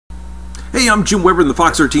Hey, I'm Jim Weber in the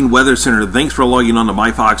Fox 13 Weather Center. Thanks for logging on to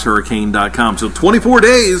myfoxhurricane.com. So 24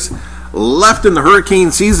 days left in the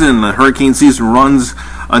hurricane season. The hurricane season runs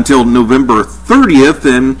until November 30th,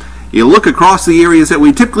 and you look across the areas that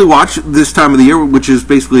we typically watch this time of the year, which is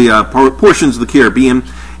basically portions of the Caribbean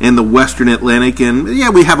and the Western Atlantic. And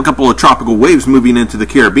yeah, we have a couple of tropical waves moving into the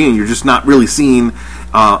Caribbean. You're just not really seeing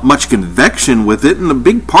much convection with it, and the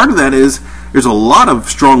big part of that is there's a lot of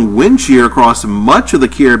strong wind shear across much of the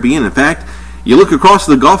Caribbean. In fact, you look across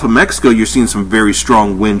the Gulf of Mexico, you're seeing some very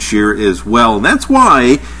strong wind shear as well. And that's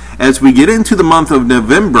why, as we get into the month of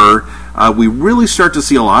November, we really start to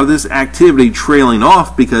see a lot of this activity trailing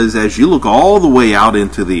off, because as you look all the way out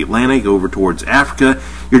into the Atlantic over towards Africa,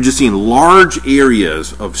 you're just seeing large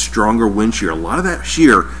areas of stronger wind shear. A lot of that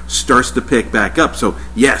shear starts to pick back up. So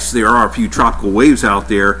yes, there are a few tropical waves out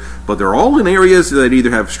there, but they're all in areas that either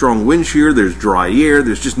have strong wind shear, there's dry air,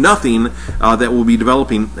 there's just nothing that will be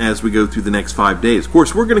developing as we go through the next 5 days. Of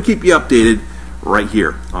course, we're going to keep you updated right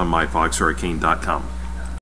here on myfoxhurricane.com.